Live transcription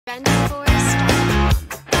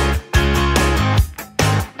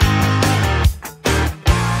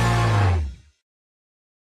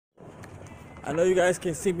I know you guys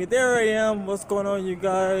can see me. There I am. What's going on, you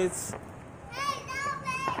guys?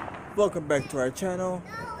 Welcome back to our channel,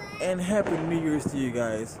 and Happy New Year's to you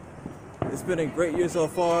guys. It's been a great year so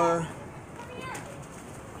far.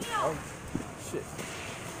 Oh, shit.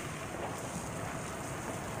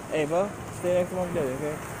 Hey, bro, stay next to Mom and Daddy,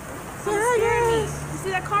 okay? Say hi, guys. You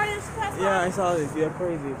see that car that's passed by? Yeah, I saw this. Yeah,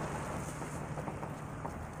 crazy.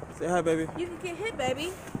 Say hi, baby. You can get hit,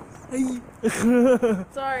 baby. Hey.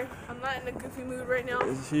 Sorry, I'm not in a goofy mood right now.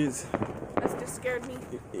 That just scared me.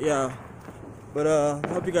 Yeah. But I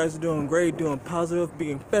hope you guys are doing great, doing positive,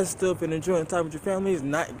 being festive, and enjoying time with your families,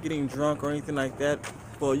 not getting drunk or anything like that.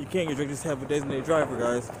 Well, you can't get drunk, just have a designated driver,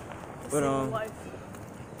 guys. But our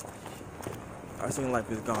single life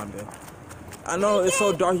is gone, man. I know it's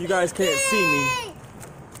so dark you guys can't see me.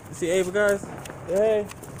 You see Ava, guys? Hey.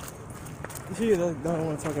 She don't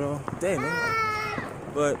want to talk at all. Damn, man.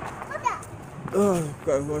 But I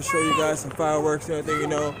want to show you guys some fireworks and everything, you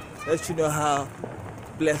know. Let you know how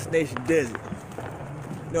BlessedNation does it.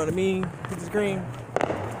 You know what I mean? Hit the screen.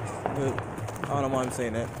 But I don't know why I'm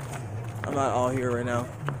saying that. I'm not all here right now.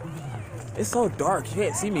 It's so dark. You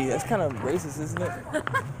can't see me. That's kind of racist, isn't it? You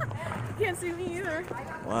can't see me either.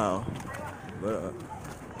 Wow. But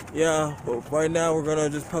yeah. But right now we're gonna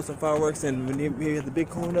just pop some fireworks, and when we hit the big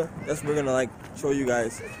kahuna, that's what we're gonna like show you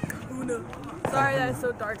guys. Kahuna. Sorry that it's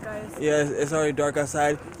so dark, guys. Yeah, it's already dark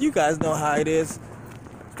outside. You guys know how it is,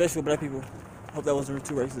 especially with black people. Hope that wasn't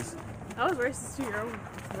too racist. I was racist to your own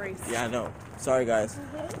race. Yeah, I know. Sorry, guys.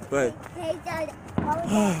 But we'll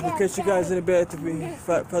catch you guys in a bit to be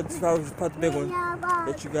pop the big one.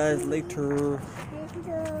 Catch you guys later.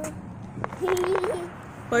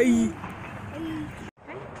 Bye.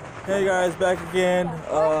 Hey guys, back again.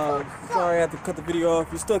 Sorry I had to cut the video off.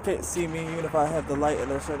 You still can't see me even if I have the light at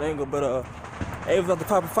a certain angle. But Ava's about to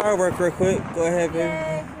pop a firework real quick. Go ahead, baby.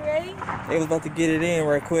 Yeah, you ready? Ava's about to get it in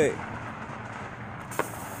right quick.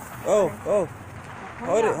 Oh.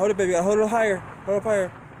 Hold it, baby. Hold it higher. Hold it up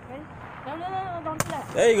higher. Ready? No, don't do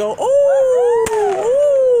that. There you go. Ooh!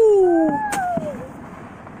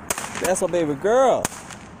 That's my baby girl.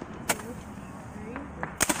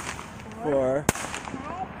 4.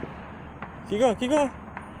 Keep going.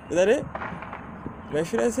 Is that it? Make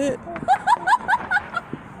sure that's it.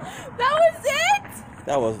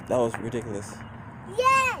 That was it? That was ridiculous.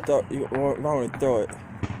 Yeah. You want to throw it?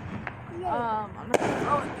 I'm not gonna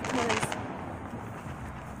throw it because.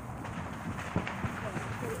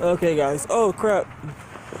 Okay, guys. Oh crap.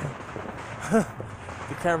 The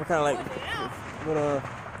camera kind of like. But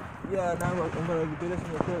yeah. Now I'm gonna do this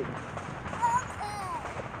real quick.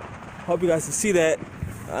 Hope you guys can see that.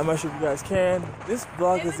 I'm not sure if you guys can. This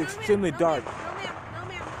vlog is extremely dark. No,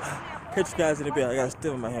 ma'am. Catch you guys in a bit. I got a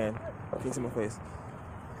still in my hand. You can see my face.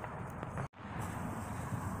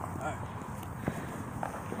 Alright.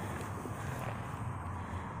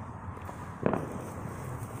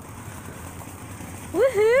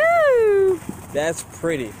 Woohoo! That's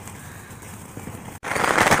pretty.